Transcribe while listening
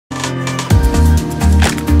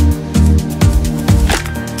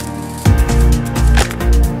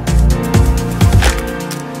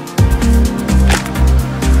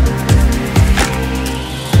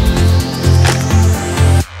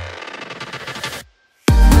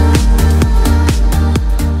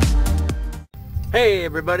Hey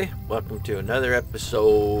everybody, welcome to another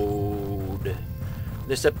episode.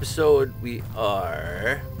 This episode we're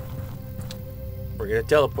gonna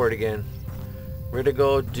teleport again. We're gonna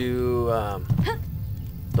go do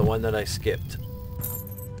the one that I skipped.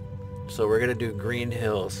 So we're gonna do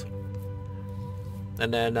GreenHills.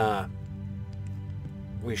 And then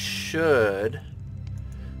let's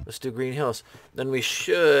do GreenHills. Then we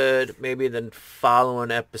should, maybe the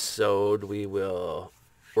following episode, we will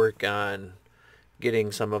work on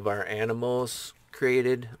getting some of our animals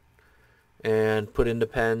created and put into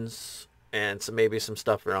pens, and maybe some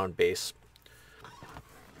stuff around base.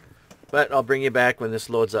 But I'll bring you back when this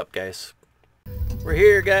loads up, guys. We're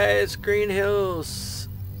here, guys, GreenHills,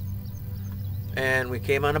 and we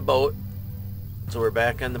came on a boat, so we're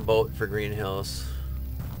back on the boat for GreenHills.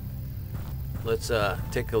 Let's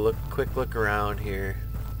take a quick look around here.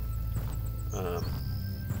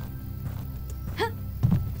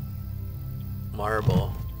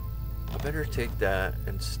 Marble. I better take that,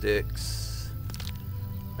 and sticks.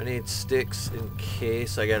 I need sticks in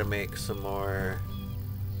case I gotta make some more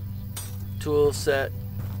tool set.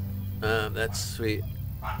 That's sweet.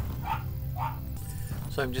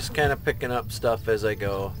 So I'm just kind of picking up stuff as I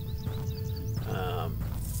go.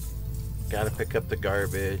 Gotta pick up the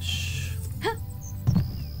garbage.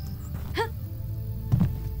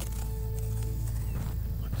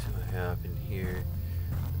 What do I have in here?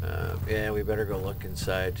 Yeah, we better go look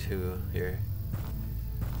inside too here.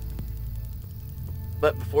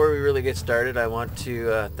 But before we really get started, I want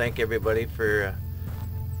to thank everybody for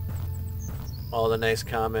all the nice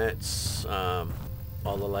comments, all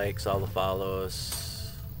the likes, all the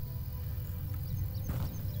follows.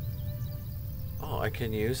 Oh, I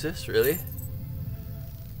can use this? Really?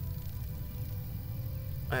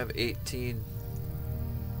 I have 18.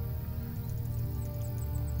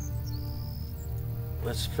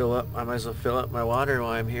 Let's fill up. I might as well fill up my water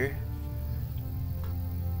while I'm here.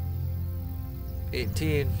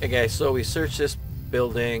 18. Hey guys, so we searched this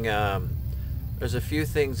building. There's a few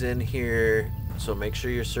things in here, so make sure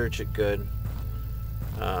you search it good.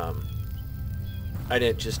 I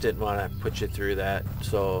didn't want to put you through that,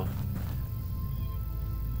 so,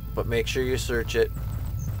 but make sure you search it.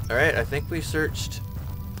 Alright, I think we searched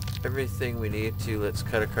everything we need to. Let's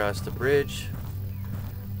cut across the bridge.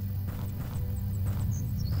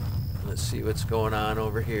 Let's see what's going on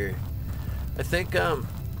over here. I think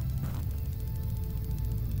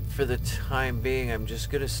for the time being, I'm just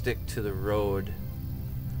gonna stick to the road,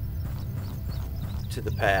 to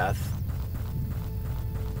the path,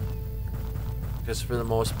 because for the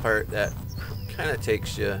most part that kind of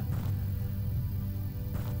takes you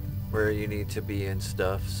where you need to be and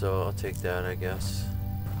stuff. So I'll take that, I guess.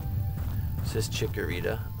 It says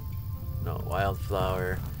chikorita, no,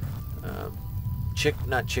 wildflower.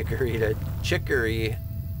 Not chikorita, chicory.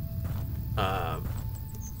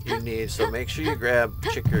 You need, so make sure you grab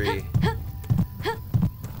chicory.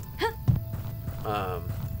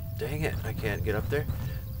 Dang it, I can't get up there.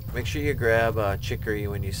 Make sure you grab chicory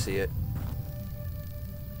when you see it.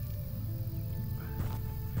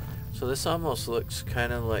 So this almost looks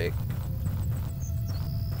kind of like,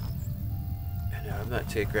 and I'm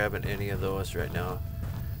not grabbing any of those right now.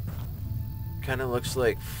 Kind of looks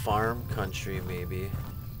like farm country, maybe.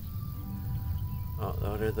 Oh,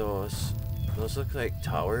 what are those? Those look like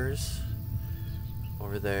towers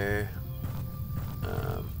over there.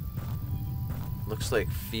 Looks like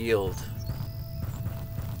field.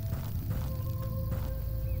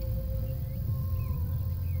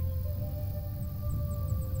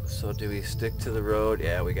 So do we stick to the road?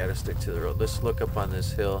 Yeah, we gotta stick to the road. Let's look up on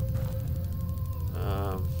this hill.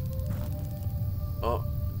 Oh,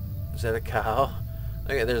 is that a cow?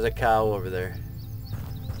 Okay, there's a cow over there.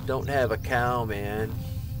 Don't have a cow, man.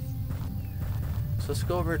 So let's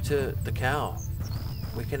go over to the cow.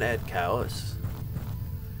 We can add cows.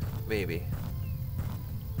 Maybe.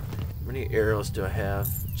 How many arrows do I have?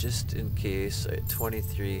 Just in case. I had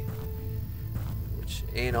 23. Which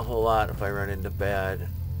ain't a whole lot if I run into bad.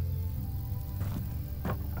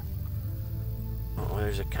 Oh,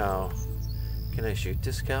 there's a cow. Can I shoot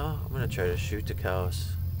this cow? I'm gonna try to shoot the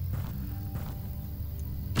cows.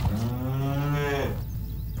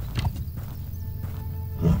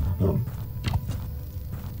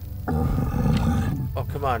 Oh,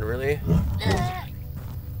 come on, really?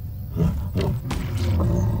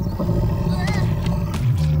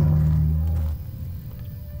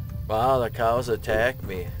 Wow, the cows attacked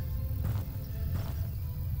me.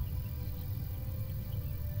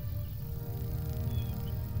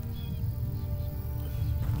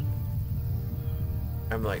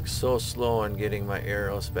 I'm like so slow on getting my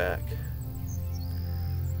arrows back.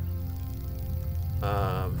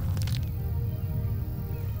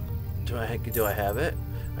 Do I have it?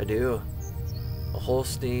 I do. A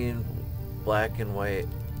Holstein, black and white,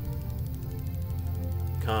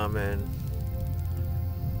 common,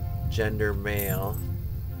 gender male.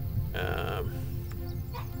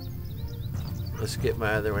 Let's get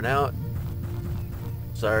my other one out.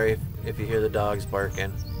 Sorry if you hear the dogs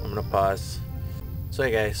barking. I'm gonna pause. So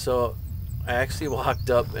hey guys, so I actually walked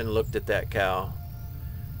up and looked at that cow.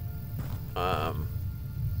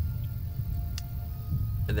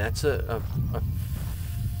 And that's a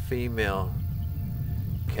female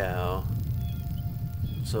cow.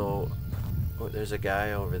 So oh, there's a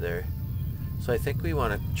guy over there. So I think we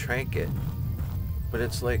want to trank it, but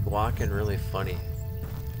it's like walking really funny.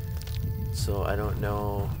 So I don't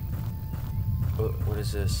know. What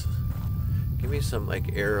is this? Give me some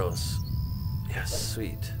like arrows. Yes,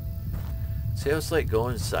 sweet. See how it's like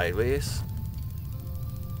going sideways?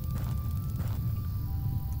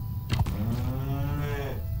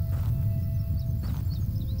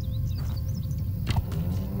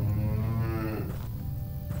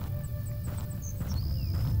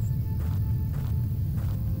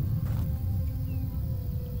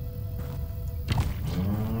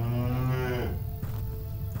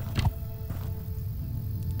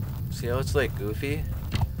 See how it's like goofy?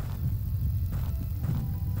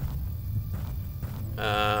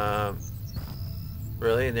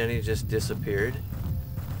 Really? And then he just disappeared?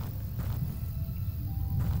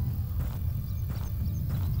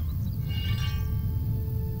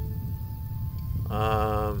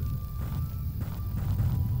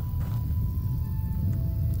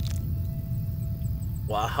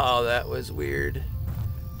 Wow, that was weird.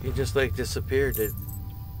 He just like disappeared.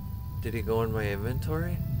 Did he go in my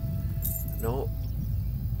inventory? Nope.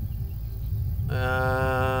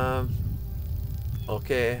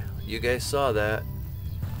 Okay, you guys saw that.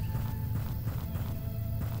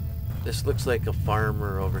 This looks like a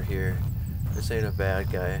farmer over here. This ain't a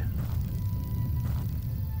bad guy.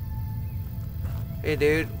 Hey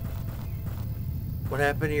dude, what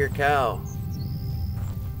happened to your cow?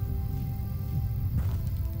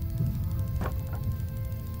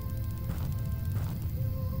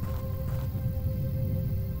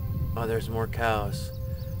 Oh, there's more cows.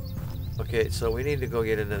 Okay, so we need to go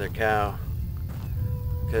get another cow,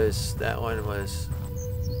 because that one was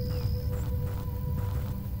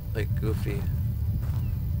like goofy.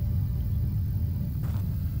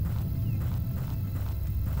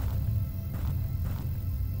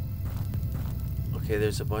 Okay,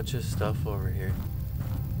 there's a bunch of stuff over here.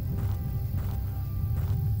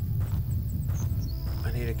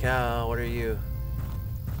 I need a cow. What are you?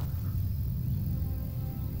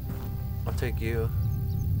 I'll take you.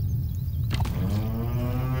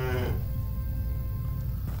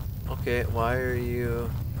 Okay, why are you...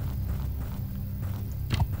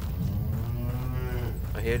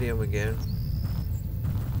 I hit him again.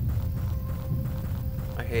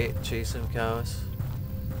 I hate chasing cows.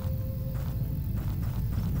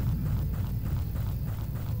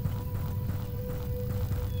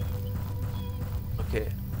 Okay.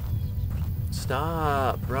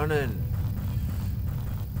 Stop running.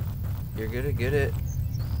 You're gonna get it.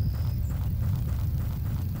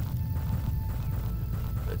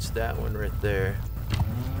 It's that one right there.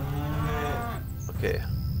 Okay.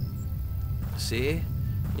 See?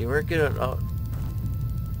 You weren't gonna... Oh,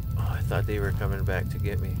 I thought they were coming back to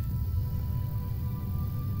get me.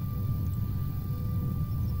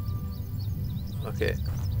 Okay.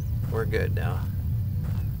 We're good now.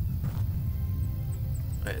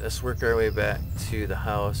 Alright, let's work our way back to the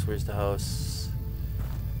house. Where's the house?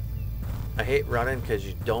 I hate running because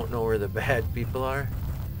you don't know where the bad people are.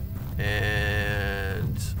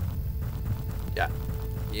 And yeah,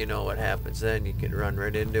 you know what happens then. You can run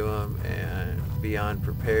right into them and be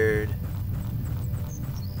unprepared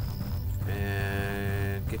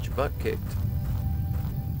and get your butt kicked.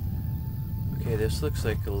 Okay, this looks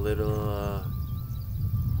like a little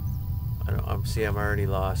see, I'm already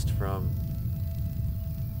lost from...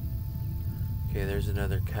 Okay, there's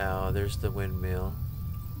another cow. There's the windmill.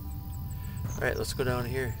 Alright, let's go down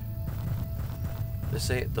here. This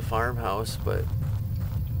ain't the farmhouse, but...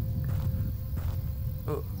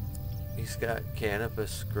 Oh, he's got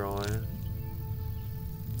cannabis growing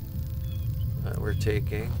that we're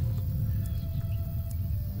taking.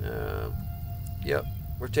 Yep,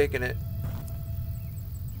 we're taking it.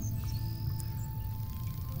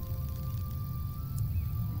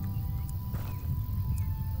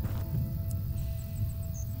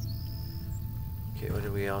 Okay, what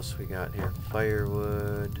else we got here?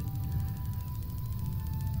 Firewood.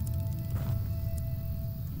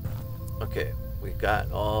 Okay, We've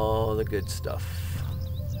got all the good stuff.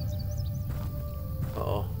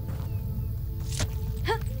 Uh-oh.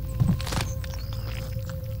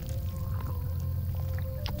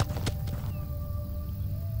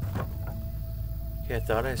 Okay, I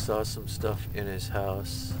thought I saw some stuff in his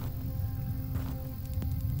house.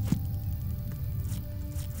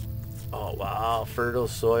 Oh wow, fertile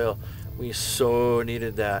soil. We so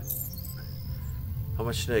needed that. How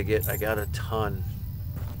much did I get? I got a ton.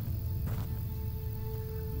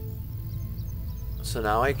 So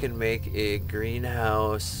now I can make a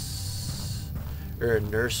greenhouse or a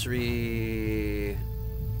nursery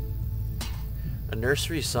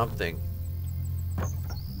something.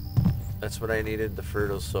 That's what I needed the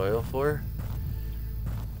fertile soil for.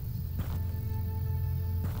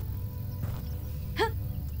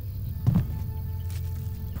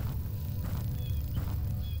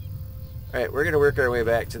 Alright, we're going to work our way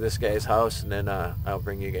back to this guy's house, and then I'll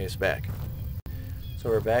bring you guys back. So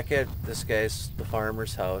we're back at this guy's, the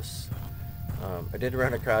farmer's house. I did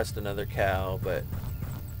run across another cow, but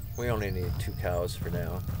we only need 2 cows for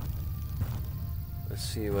now. Let's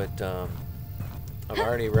see what, I'm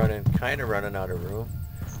already kind of running out of room.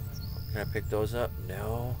 Can I pick those up?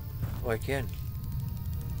 No. Oh, I can.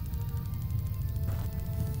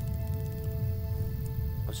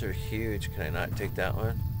 Those are huge. Can I not take that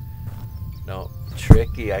one? No.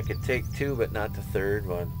 Tricky. I could take 2, but not the 3rd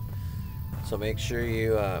one. So make sure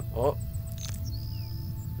you, oh.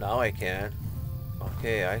 Now I can.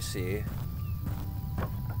 Okay, I see.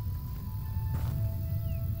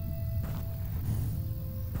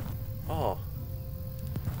 Oh.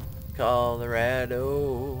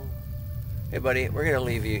 Colorado. Hey buddy, we're gonna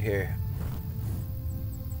leave you here.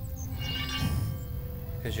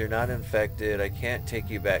 Because you're not infected. I can't take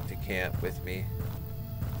you back to camp with me.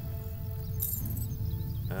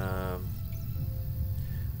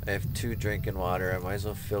 I have 2 drinking water. I might as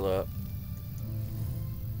well fill up.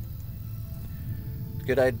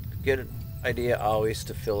 Good idea always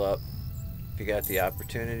to fill up if you got the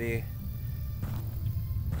opportunity,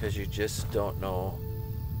 because you just don't know.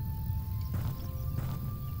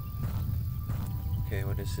 Okay,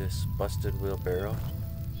 what is this? Busted wheelbarrow.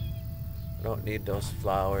 I don't need those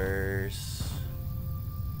flowers.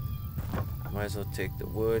 Might as well take the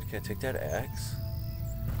wood. Can I take that axe?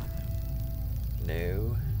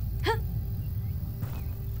 No. Can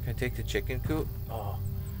I take the chicken coop? Oh,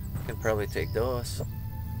 I can probably take those.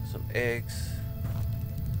 Some eggs.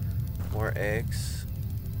 More eggs.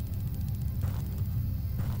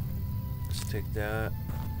 Let's take that.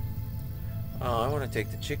 Oh, I want to take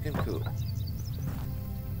the chicken coop.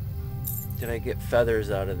 Did I get feathers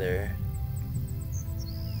out of there?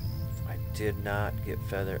 I did not get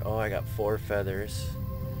feather. Oh, I got 4 feathers.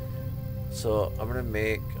 So I'm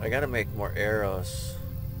gonna I gotta make more arrows.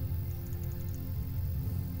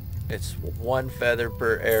 It's 1 feather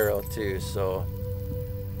per arrow too, so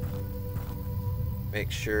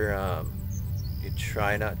make sure you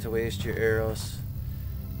try not to waste your arrows.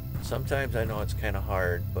 Sometimes I know it's kind of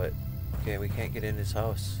hard, but okay, we can't get in his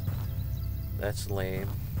house. That's lame.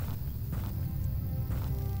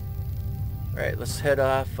 Alright, let's head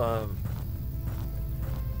off. I'm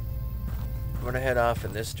gonna head off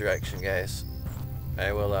in this direction, guys.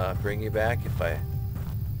 I will bring you back if I...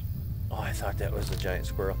 Oh, I thought that was a giant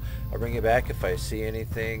squirrel. I'll bring you back if I see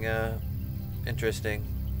anything interesting.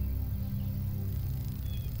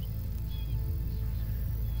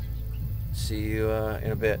 See you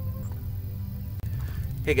in a bit.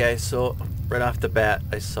 Hey guys, so right off the bat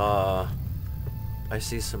I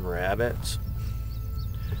see some rabbits,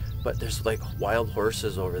 but there's like wild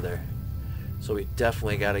horses over there. So we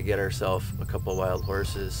definitely got to get ourselves a couple wild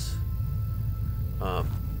horses.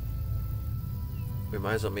 We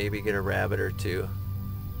might as well maybe get a rabbit or 2.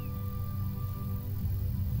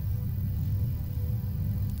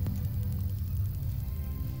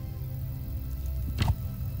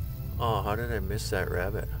 Oh, how did I miss that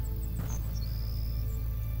rabbit?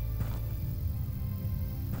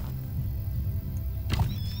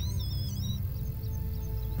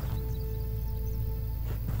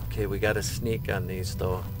 Okay, we got to sneak on these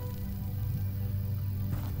though.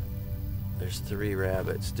 There's 3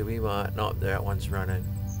 rabbits. Do we want... No, that one's running.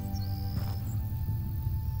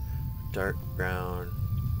 Dark brown.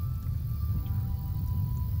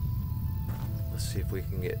 Let's see if we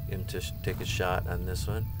can get him to take a shot on this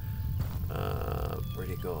one. Where'd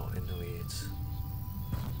he go? In the weeds.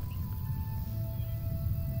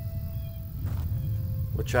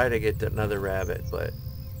 We'll try to get another rabbit, but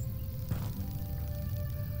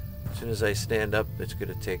as soon as I stand up, it's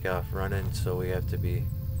going to take off running, so we have to be...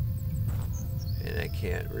 And I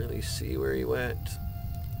can't really see where he went.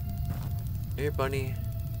 Here, bunny.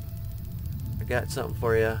 I got something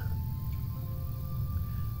for you.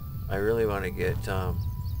 I really want to get,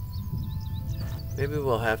 maybe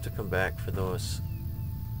we'll have to come back for those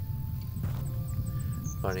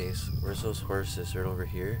bunnies. Where's those horses? Right over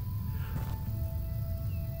here?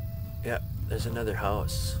 Yep, there's another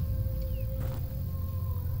house.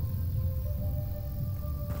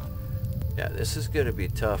 Yeah, this is going to be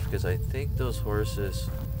tough because I think those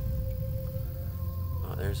horses...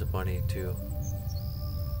 Oh, there's a bunny too.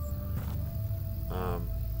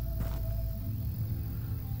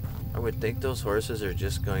 I would think those horses are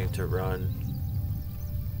just going to run.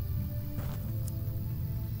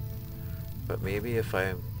 But maybe if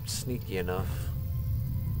I'm sneaky enough.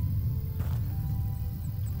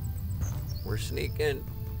 We're sneaking.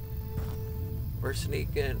 We're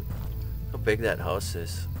sneaking. How big that house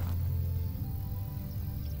is.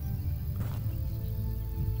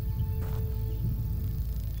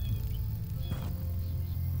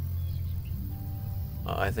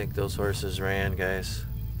 Oh, I think those horses ran, guys.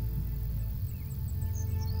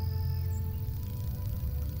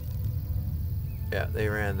 Yeah, they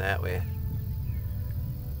ran that way.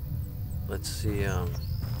 Let's see,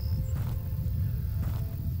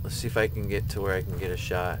 let's see if I can get to where I can get a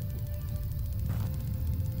shot.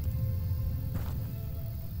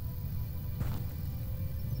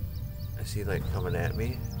 I see like coming at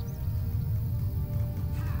me.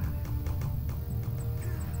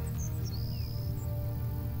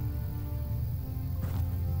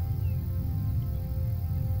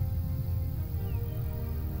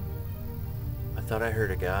 I thought I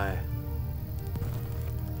heard a guy.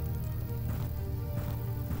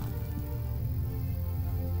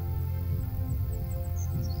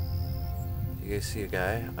 You guys see a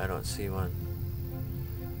guy? I don't see one.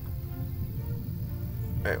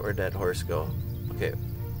 Alright, where'd that horse go? Okay.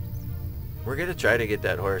 We're gonna try to get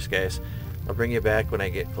that horse, guys. I'll bring you back when I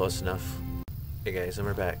get close enough. Hey guys, and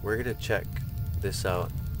we're back. We're gonna check this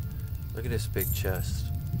out. Look at this big chest.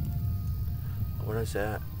 What is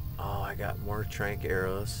that? Oh, I got more trank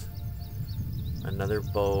arrows. Another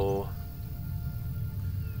bow.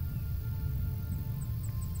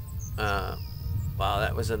 Wow,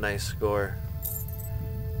 that was a nice score.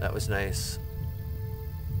 That was nice.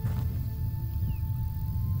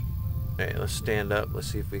 Alright, let's stand up.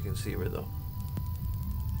 Let's see if we can see where the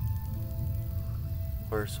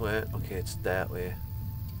horse went. Okay, it's that way.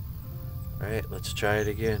 Alright, let's try it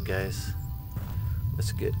again, guys.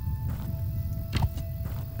 Let's get...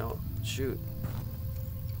 No, shoot.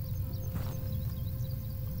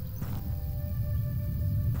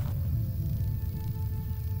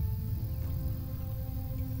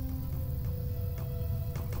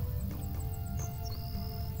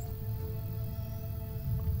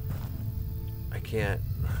 I can't.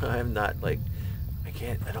 I'm not like...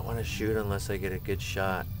 I don't want to shoot unless I get a good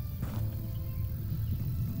shot.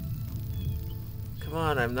 Come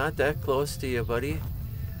on, I'm not that close to you, buddy.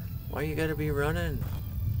 Why you gotta be running?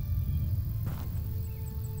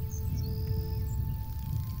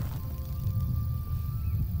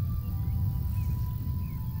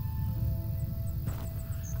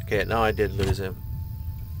 Okay, now I did lose him.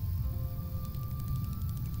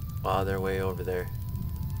 Wow, they're way over there.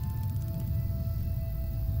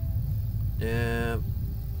 Yeah.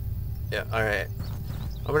 Yeah, alright.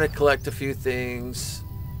 I'm gonna collect a few things.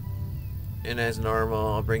 And as normal,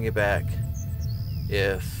 I'll bring you back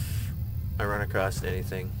if I run across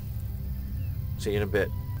anything. See you in a bit.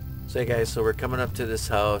 So hey guys, so we're coming up to this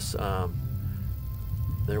house.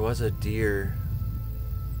 There was a deer.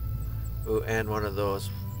 Ooh, and one of those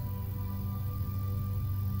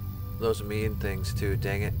mean things too,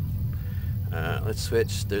 dang it. Let's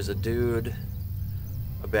switch. There's a dude,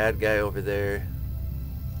 a bad guy over there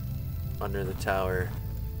under the tower.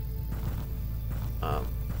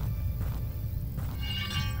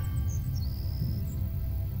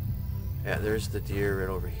 Yeah, there's the deer right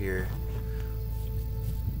over here.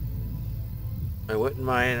 I wouldn't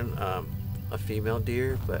mind a female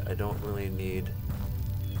deer, but I don't really need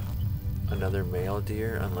another male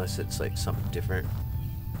deer unless it's like something different.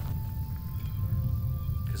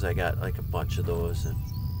 Because I got like a bunch of those.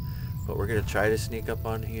 But we're going to try to sneak up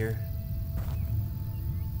on here.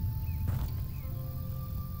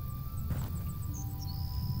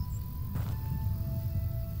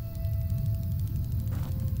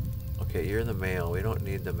 Okay, you're the male. We don't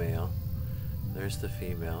need the male. There's the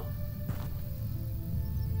female.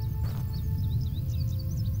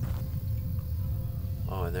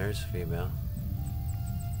 Oh, and there's female.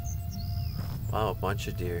 Wow, a bunch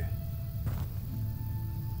of deer.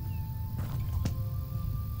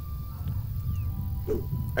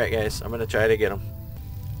 Alright guys, I'm gonna try to get them.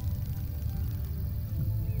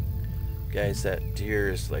 Guys, that deer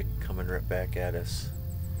is like coming right back at us.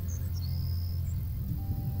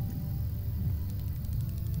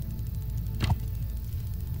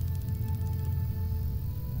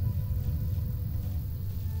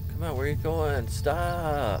 Come on, where are you going?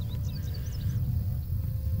 Stop!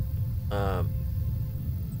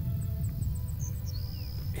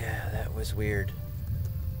 Yeah, that was weird.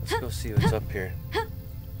 Let's go see what's up here.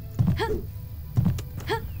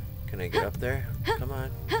 Can I get up there? Come on.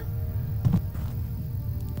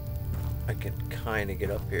 I can kind of get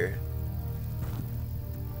up here.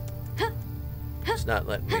 It's not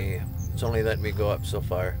letting me... It's only letting me go up so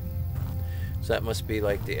far. So that must be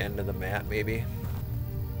like the end of the map, maybe.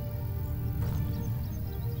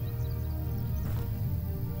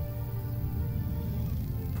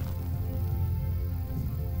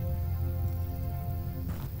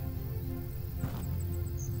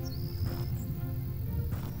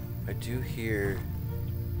 I do hear...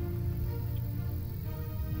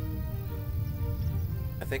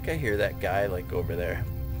 I think I hear that guy like over there.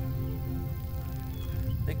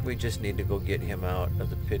 I think we just need to go get him out of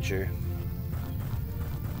the picture.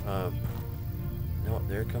 No,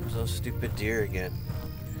 there comes those stupid deer again.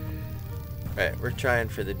 Alright, we're trying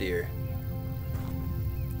for the deer.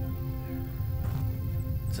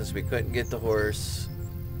 Since we couldn't get the horse,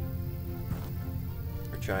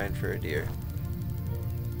 we're trying for a deer.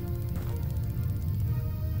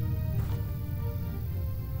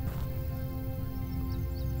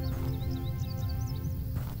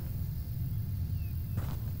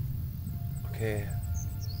 Okay.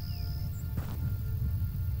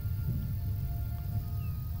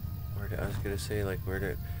 I was gonna say, like, where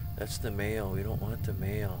did... That's the male. We don't want the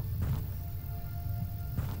male.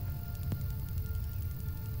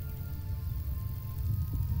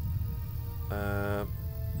 I'm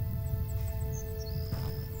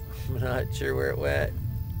not sure where it went.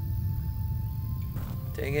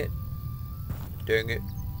 Dang it. Dang it.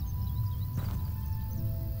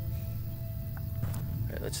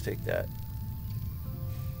 Alright, let's take that.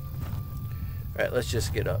 Alright, let's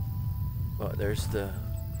just get up. Oh, there's the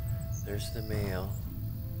male.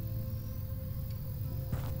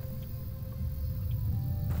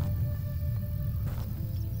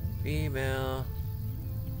 Female.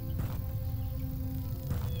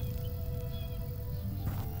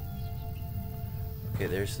 Okay,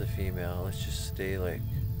 there's the female. Let's just stay like...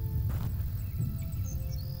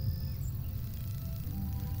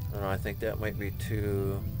 I don't know, I think that might be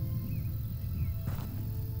too...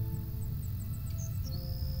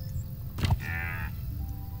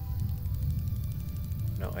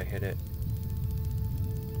 No, I hit it.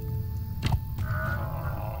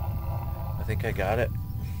 I think I got it.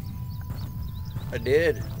 I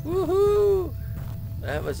did. Woohoo!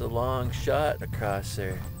 That was a long shot across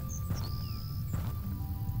there.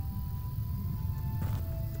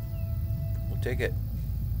 We'll take it.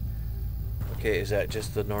 Okay, is that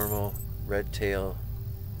just the normal red tail?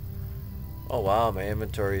 Oh wow, my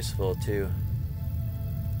inventory is full too.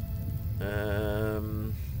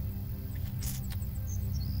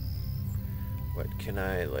 What can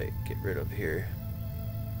I like get rid of here?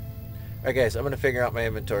 Alright guys, I'm gonna figure out my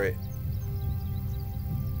inventory.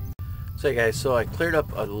 So guys, so I cleared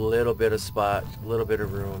up a little bit of spot, a little bit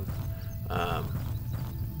of room.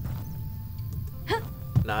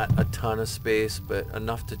 Not a ton of space, but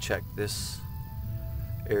enough to check this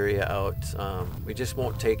area out. We just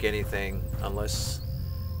won't take anything unless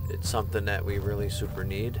it's something that we really super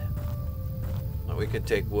need. We can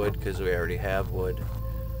take wood because we already have wood.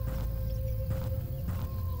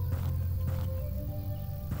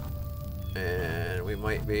 And we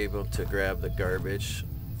might be able to grab the garbage.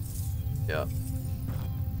 Yep.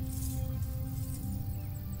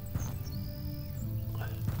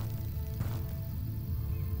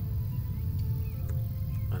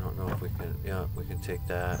 I don't know if we can, yeah, we can take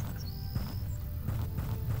that.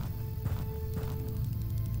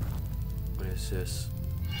 What is this?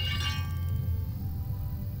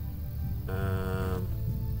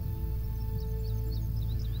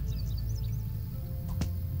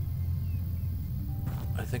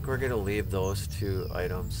 I think we're gonna leave those two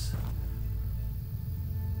items.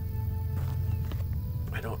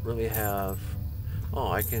 I don't really have... Oh,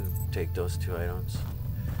 I can take those two items.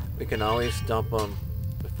 We can always dump them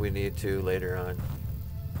if we need to later on.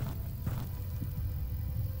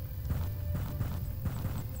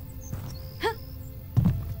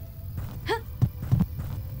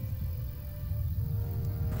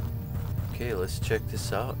 Okay, let's check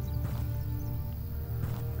this out.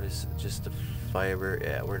 What is it, just a fiber?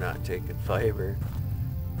 Yeah, we're not taking fiber.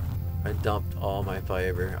 I dumped all my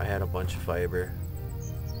fiber. I had a bunch of fiber.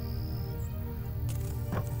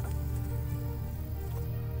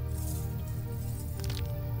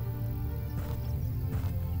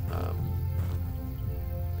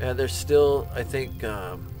 Yeah, there's still, I think,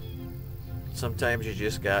 sometimes you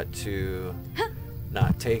just got to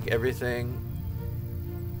not take everything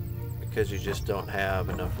because you just don't have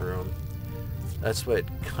enough room. That's what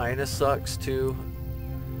kind of sucks too,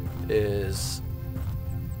 is,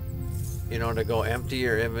 you know, to go empty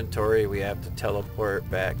your inventory, we have to teleport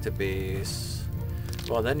back to base.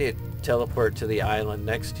 Well, then you teleport to the island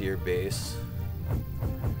next to your base.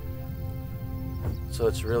 So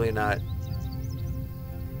it's really not,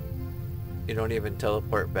 you don't even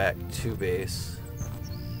teleport back to base.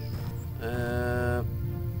 I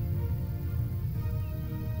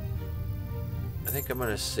think I'm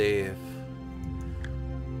gonna save.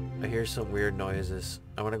 I hear some weird noises.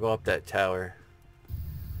 I want to go up that tower.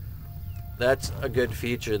 That's a good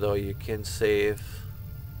feature though, you can save.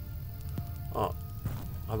 Oh,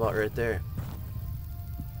 how about right there?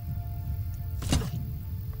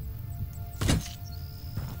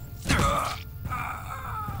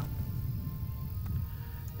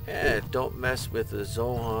 Yeah, don't mess with the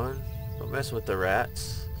Zohan. Don't mess with the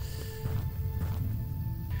Rattts.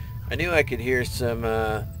 I knew I could hear some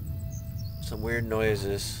weird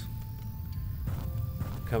noises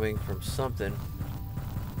coming from something.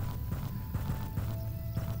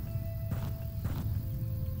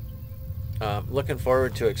 Looking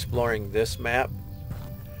forward to exploring this map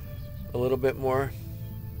a little bit more,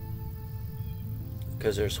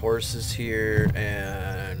 because there's horses here,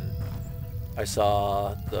 and I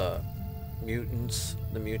saw the mutants,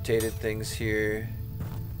 the mutated things here.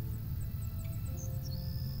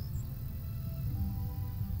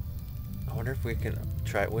 I wonder if we can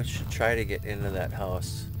try, we should try to get into that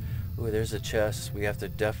house. Ooh, there's a chest. We have to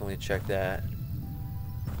definitely check that.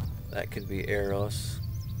 That could be arrows.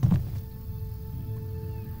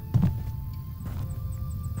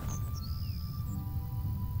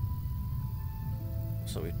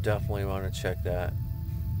 So we definitely want to check that.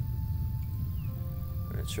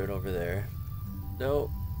 And it's right over there.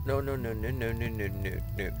 No, no, no, no, no, no, no, no, no,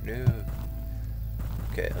 no, no.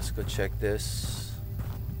 Okay, let's go check this.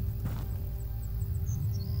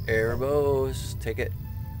 Arrows, take it.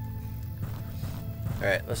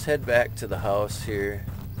 Alright, let's head back to the house here.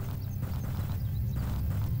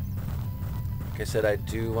 Like I said, I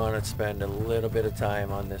do want to spend a little bit of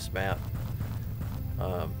time on this map.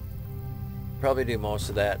 Probably do most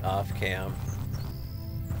of that off cam.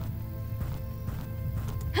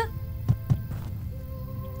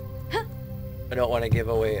 I don't want to give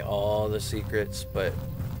away all the secrets, but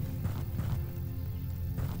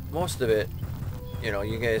most of it, you know,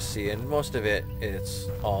 you guys see, and most of it, it's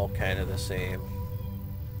all kind of the same.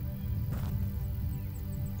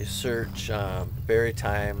 You search, very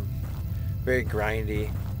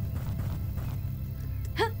grindy.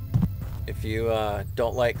 If you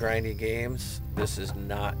don't like grindy games, this is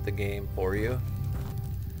not the game for you.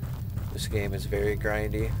 This game is very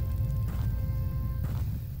grindy.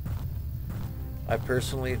 I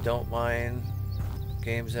personally don't mind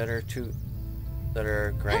games that are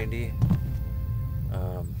grindy.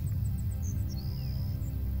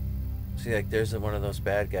 See, like there's one of those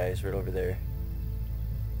bad guys right over there.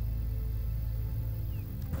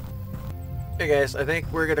 Hey guys, I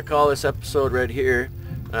think we're gonna call this episode right here.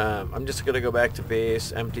 I'm just gonna go back to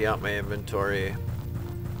base, empty out my inventory,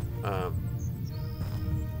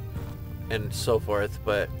 and so forth.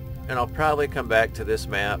 And I'll probably come back to this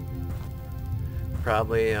map,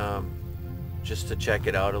 probably just to check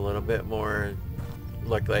it out a little bit more,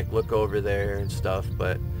 look over there and stuff.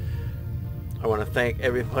 But I want to thank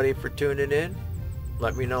everybody for tuning in.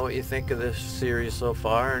 Let me know what you think of this series so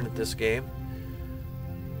far and this game.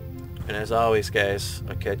 And as always, guys,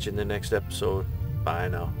 I'll catch you in the next episode. Bye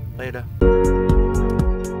now. Later.